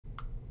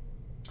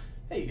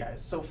Hey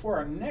guys, so for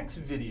our next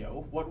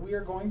video, what we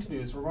are going to do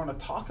is we're going to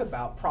talk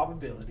about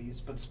probabilities,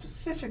 but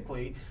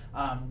specifically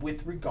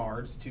with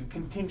regards to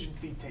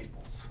contingency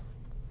tables.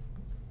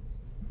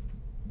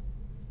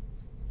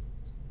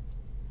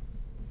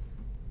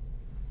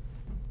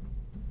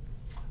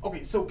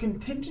 Okay, so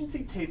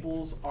contingency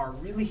tables are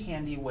really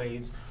handy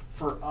ways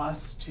for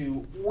us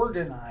to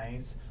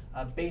organize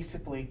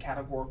basically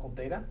categorical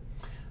data.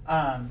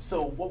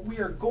 So what we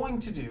are going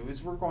to do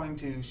is we're going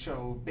to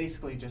show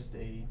basically just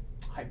a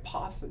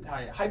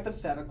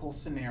hypothetical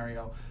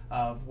scenario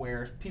of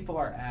where people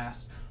are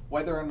asked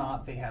whether or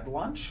not they had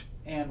lunch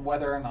and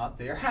whether or not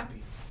they are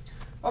happy.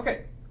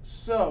 Okay,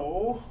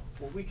 so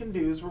what we can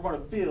do is we're going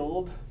to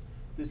build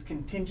this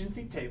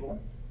contingency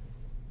table.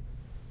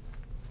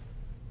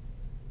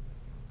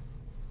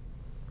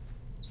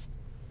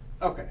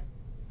 Okay,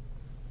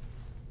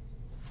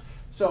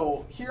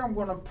 so here I'm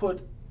going to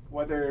put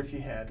whether if you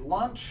had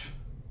lunch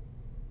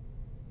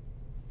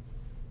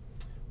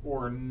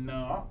or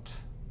not.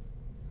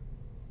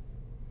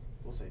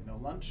 We'll say no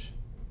lunch.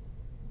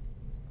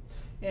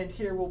 And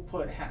here we'll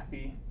put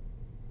happy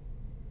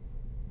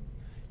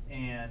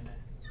and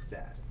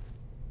sad.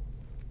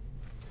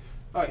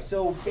 All right,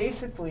 so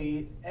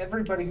basically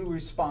everybody who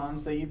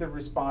responds, they either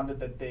responded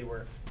that they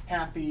were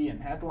happy and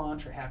had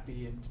lunch, or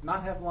happy and did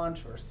not have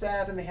lunch, or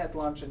sad and they had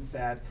lunch, and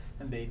sad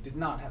and they did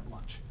not have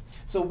lunch.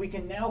 So we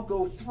can now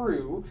go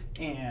through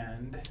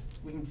and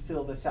we can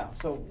fill this out.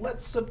 So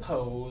let's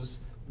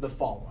suppose the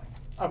following.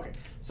 Okay,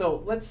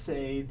 so let's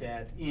say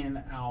that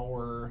in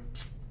our,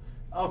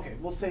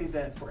 we'll say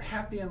that for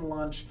happy and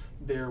lunch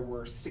there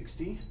were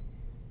 60.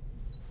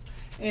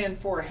 And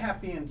for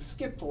happy and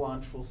skipped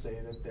lunch, we'll say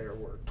that there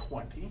were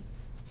 20.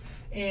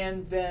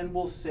 And then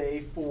we'll say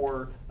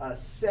for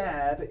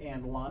sad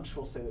and lunch,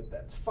 we'll say that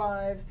that's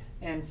 5.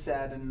 And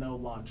sad and no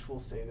lunch, we'll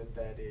say that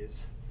that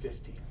is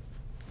 15.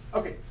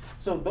 Okay,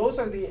 so those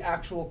are the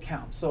actual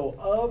counts. So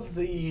of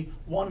the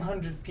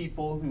 100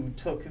 people who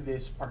took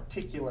this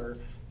particular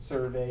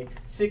survey,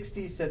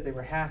 60 said they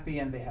were happy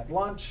and they had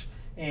lunch,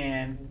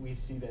 and we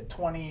see that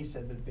 20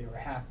 said that they were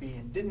happy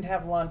and didn't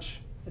have lunch,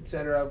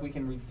 etc. We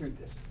can read through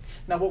this.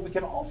 Now what we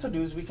can also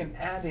do is we can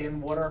add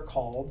in what are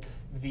called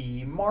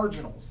the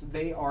marginals.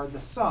 They are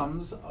the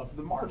sums of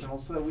the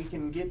marginals so that we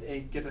can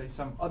get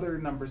some other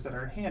numbers that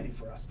are handy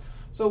for us.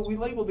 So we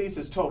label these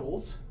as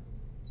totals.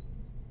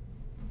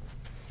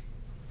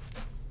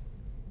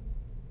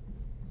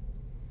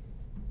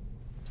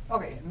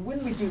 Okay, and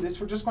when we do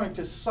this, we're just going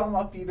to sum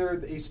up either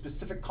a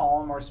specific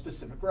column or a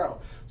specific row.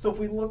 So if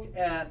we look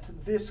at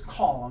this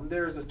column,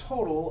 there's a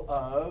total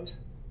of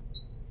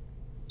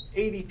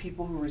 80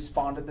 people who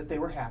responded that they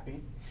were happy,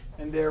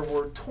 and there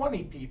were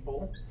 20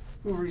 people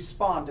who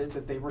responded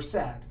that they were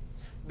sad.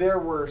 There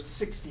were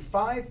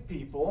 65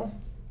 people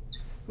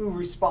who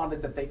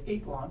responded that they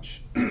ate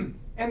lunch,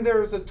 and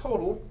there's a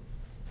total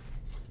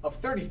of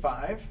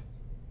 35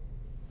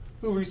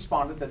 who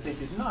responded that they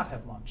did not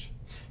have lunch.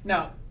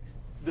 Now,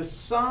 the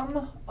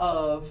sum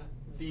of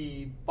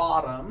the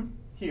bottom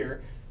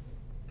here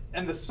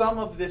and the sum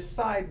of this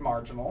side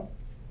marginal,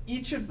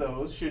 each of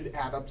those should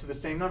add up to the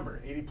same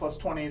number. 80 plus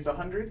 20 is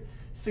 100.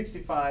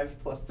 65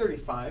 plus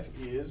 35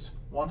 is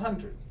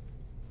 100.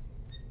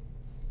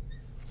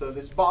 So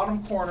this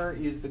bottom corner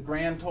is the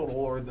grand total,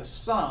 or the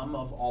sum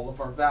of all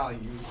of our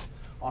values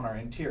on our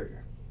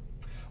interior.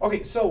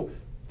 Okay, so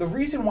the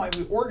reason why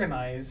we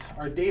organize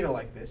our data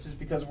like this is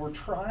because we're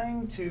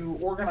trying to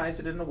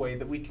organize it in a way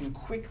that we can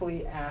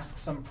quickly ask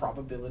some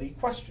probability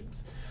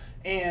questions.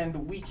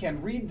 And we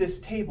can read this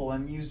table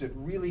and use it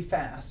really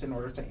fast in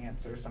order to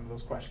answer some of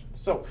those questions.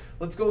 So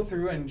let's go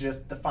through and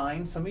just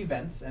define some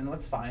events, and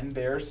let's find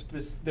their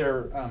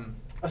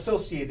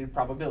associated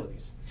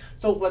probabilities.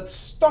 So let's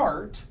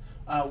start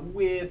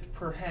with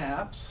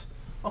perhaps,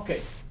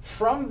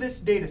 from this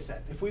data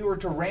set, if we were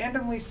to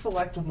randomly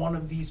select one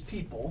of these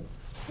people,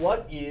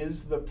 what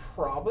is the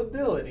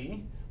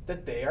probability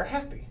that they are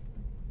happy?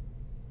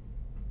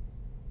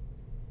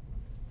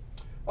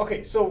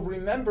 Okay, so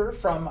remember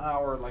from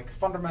our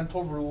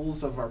fundamental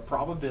rules of our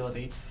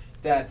probability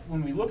that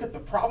when we look at the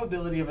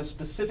probability of a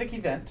specific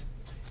event,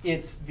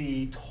 it's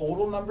the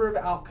total number of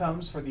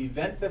outcomes for the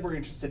event that we're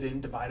interested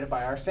in divided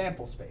by our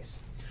sample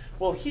space.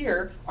 Well,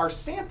 here our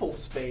sample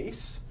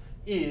space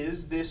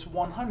is this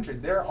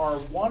 100. There are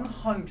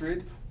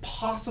 100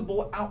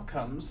 possible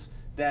outcomes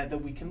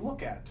that we can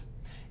look at.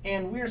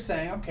 And we're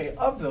saying, okay,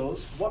 of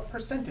those, what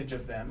percentage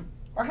of them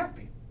are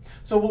happy?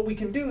 So what we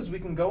can do is we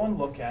can go and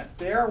look at,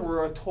 there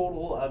were a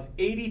total of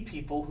 80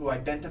 people who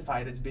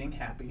identified as being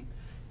happy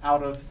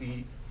out of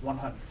the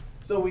 100.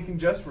 So we can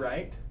just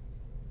write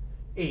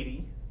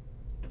 80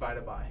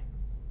 divided by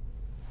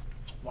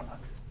 100.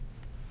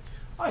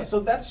 All right, so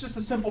that's just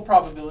a simple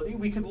probability.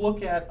 We could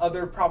look at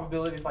other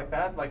probabilities like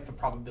that, like the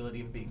probability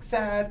of being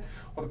sad,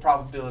 or the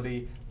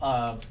probability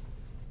of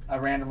a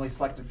randomly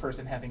selected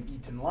person having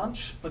eaten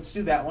lunch. Let's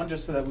do that one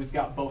just so that we've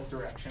got both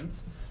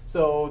directions.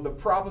 So the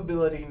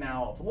probability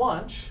now of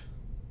lunch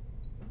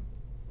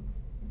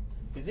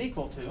is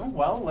equal to,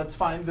 well, let's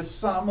find the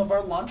sum of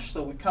our lunch.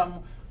 So we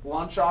come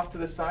lunch off to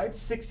the side.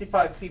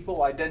 65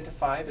 people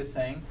identified as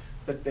saying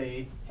that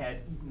they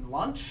had eaten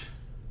lunch.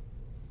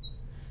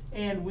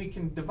 And we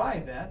can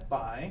divide that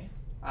by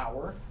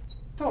our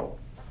total.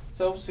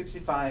 So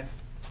 65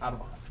 out of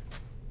 100.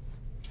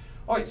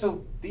 Okay,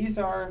 so this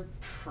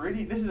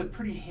is a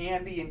pretty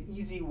handy and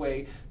easy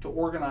way to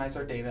organize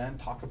our data and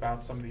talk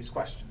about some of these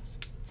questions.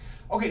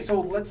 Okay,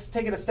 so let's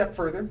take it a step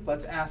further.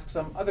 Let's ask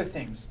some other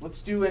things.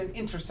 Let's do an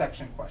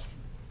intersection question.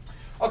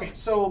 Okay,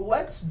 so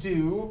let's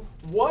do,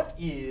 what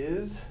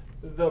is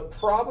the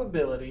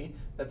probability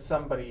that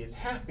somebody is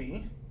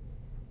happy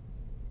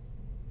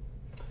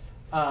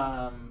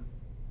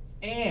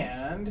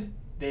and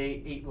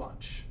they ate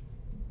lunch?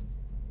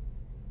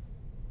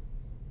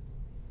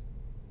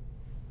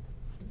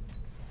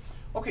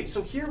 Okay,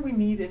 so here we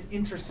need an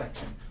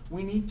intersection.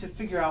 We need to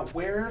figure out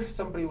where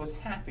somebody was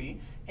happy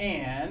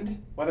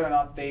and whether or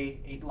not they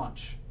ate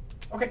lunch.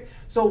 Okay,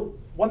 so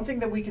one thing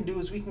that we can do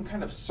is we can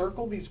kind of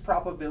circle these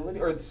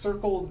probability, or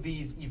circle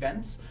these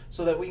events,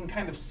 so that we can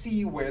kind of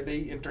see where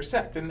they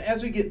intersect. And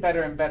as we get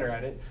better and better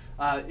at it,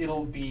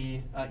 it'll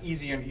be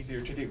easier and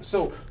easier to do.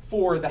 So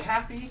for the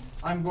happy,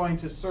 I'm going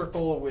to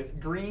circle with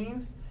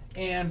green,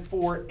 and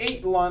for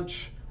ate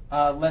lunch,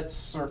 let's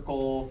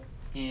circle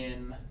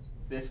in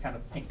this kind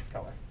of pink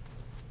color.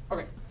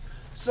 Okay,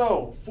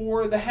 so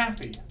for the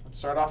happy, let's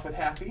start off with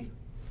happy.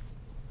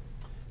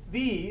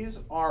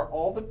 These are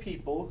all the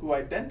people who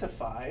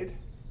identified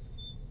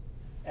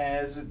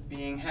as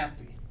being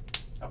happy,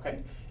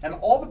 okay? And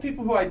all the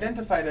people who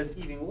identified as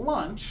eating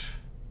lunch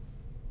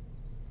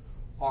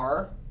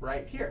are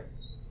right here.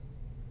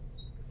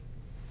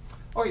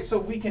 Okay, so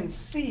we can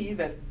see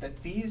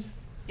that these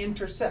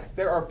intersect.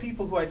 There are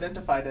people who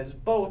identified as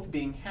both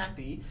being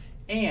happy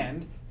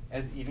and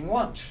as eating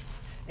lunch.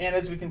 And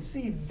as we can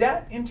see,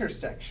 that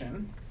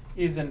intersection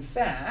is in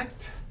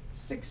fact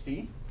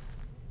 60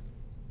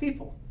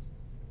 people.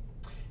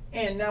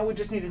 And now we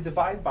just need to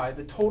divide by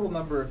the total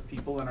number of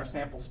people in our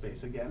sample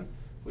space again,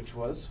 which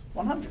was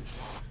 100.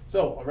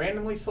 So a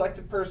randomly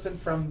selected person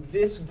from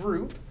this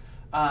group,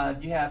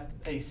 you have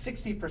a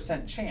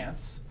 60%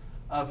 chance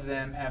of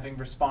them having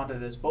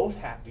responded as both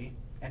happy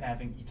and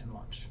having eaten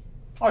lunch.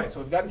 All right,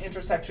 so we've got an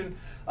intersection.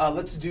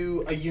 Let's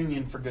do a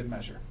union for good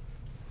measure.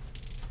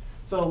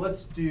 So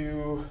let's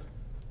do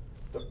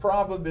the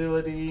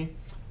probability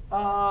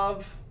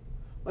of,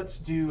 let's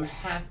do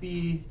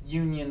happy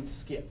union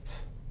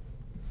skipped.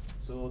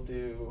 So we'll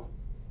do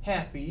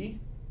happy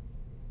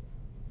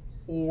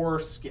or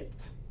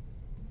skipped.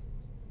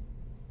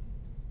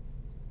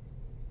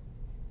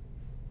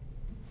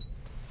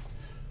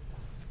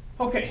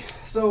 Okay,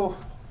 so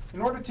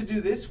in order to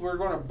do this, we're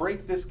going to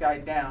break this guy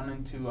down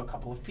into a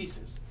couple of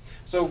pieces.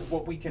 So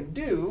what we can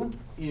do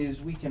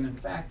is we can in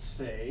fact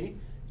say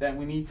that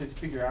we need to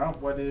figure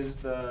out what is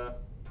the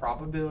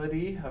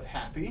probability of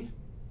happy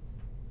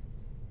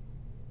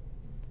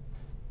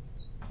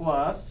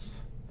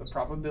plus the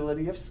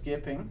probability of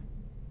skipping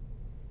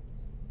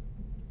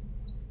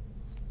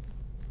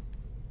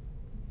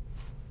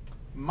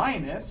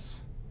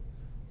minus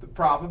the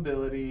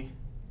probability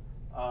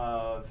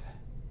of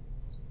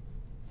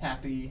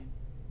happy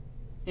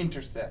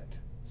intersect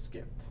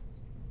skipped.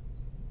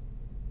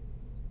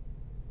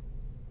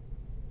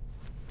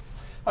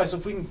 All right, so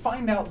if we can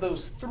find out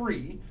those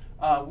three,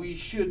 we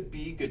should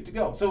be good to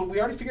go. So we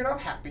already figured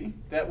out happy.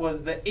 That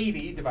was the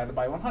 80 divided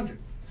by 100.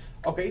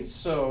 Okay,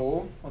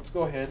 so let's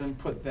go ahead and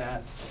put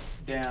that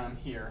down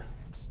here.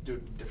 Let's do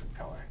it a different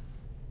color.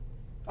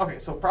 Okay,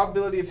 so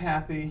probability of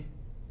happy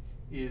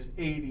is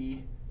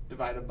 80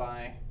 divided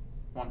by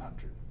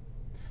 100.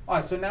 All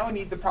right, so now we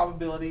need the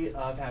probability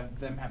of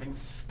them having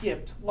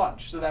skipped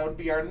lunch. So that would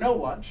be our no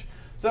lunch.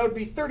 So that would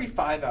be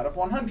 35 out of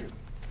 100.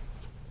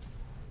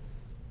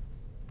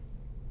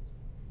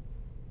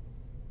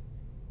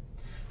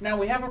 Now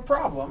we have a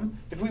problem.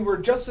 If we were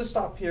just to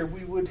stop here,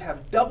 we would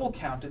have double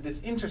counted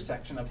this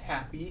intersection of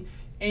happy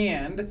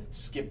and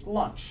skipped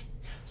lunch.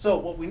 So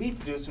what we need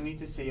to do is we need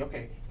to say,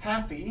 okay,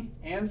 happy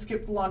and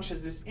skipped lunch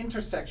is this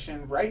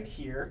intersection right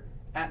here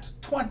at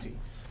 20.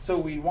 So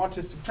we want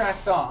to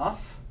subtract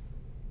off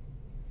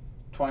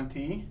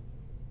 20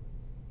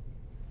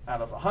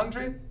 out of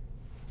 100,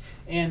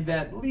 and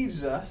that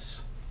leaves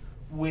us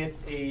with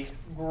a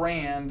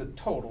grand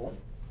total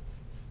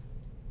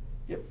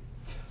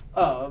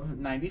of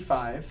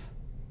 95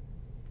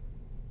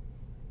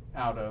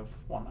 out of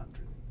 100.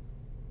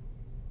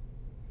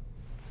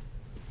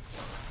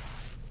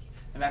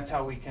 And that's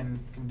how we can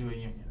do a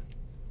union.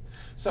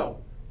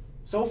 So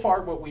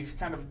far what we've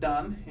kind of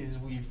done is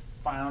we've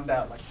found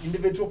out like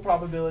individual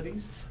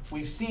probabilities.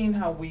 We've seen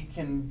how we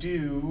can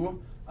do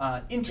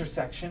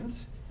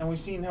intersections, and we've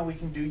seen how we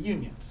can do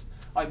unions.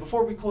 All right,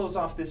 before we close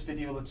off this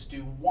video, let's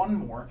do one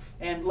more,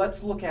 and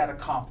let's look at a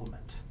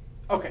complement.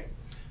 Okay,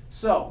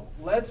 so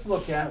let's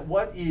look at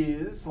what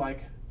is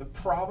like the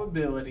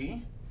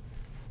probability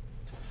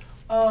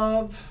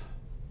of,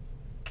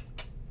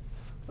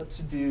 let's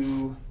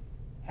do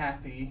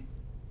happy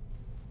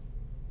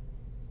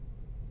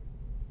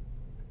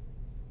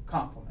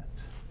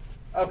complement.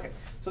 Okay,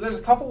 so there's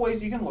a couple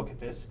ways you can look at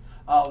this.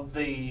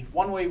 The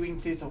one way we can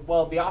see is,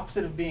 well, the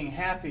opposite of being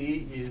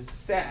happy is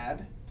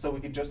sad, so we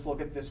could just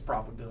look at this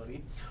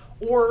probability.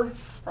 Or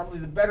probably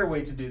the better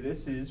way to do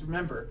this is,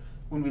 remember,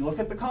 when we look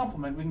at the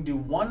complement, we can do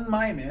 1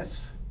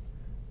 minus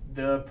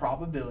the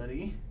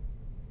probability,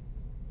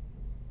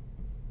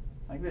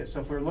 like this.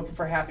 So if we're looking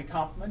for a happy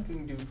complement, we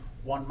can do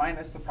 1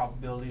 minus the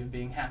probability of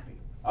being happy.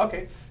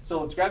 Okay,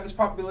 so let's grab this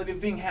probability of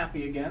being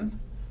happy again.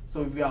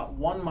 So we've got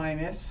 1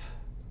 minus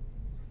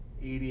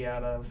 80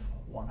 out of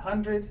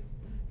 100,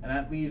 and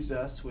that leaves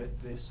us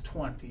with this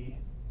 20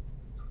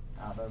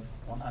 out of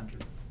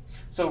 100.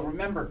 So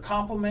remember,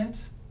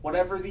 complement,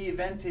 whatever the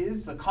event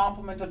is, the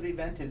complement of the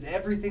event is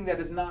everything that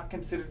is not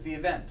considered the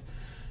event.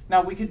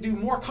 Now we could do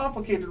more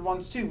complicated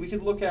ones too. We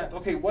could look at,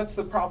 okay, what's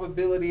the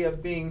probability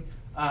of being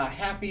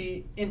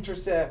happy,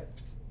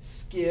 intercept,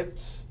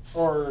 skipped,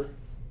 or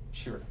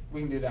sure,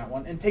 we can do that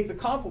one, and take the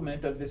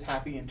complement of this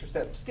happy,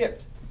 intercept,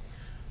 skipped.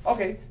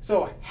 Okay,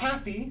 so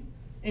happy,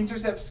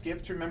 intercept,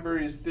 skipped, remember,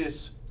 is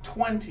this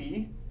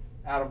 20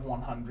 out of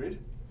 100,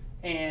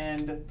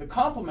 and the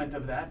complement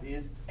of that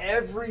is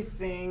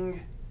everything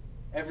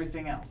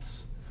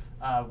else,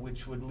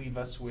 which would leave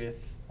us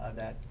with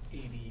that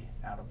 80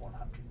 out of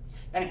 100.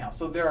 Anyhow,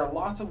 so there are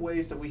lots of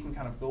ways that we can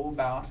kind of go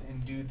about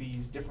and do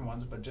these different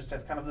ones, but just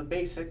as kind of the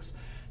basics,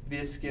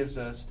 this gives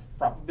us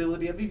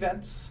probability of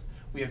events,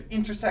 we have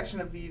intersection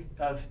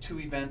of two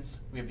events,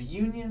 we have a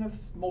union of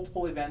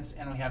multiple events,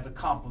 and we have the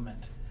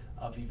complement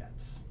of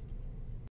events.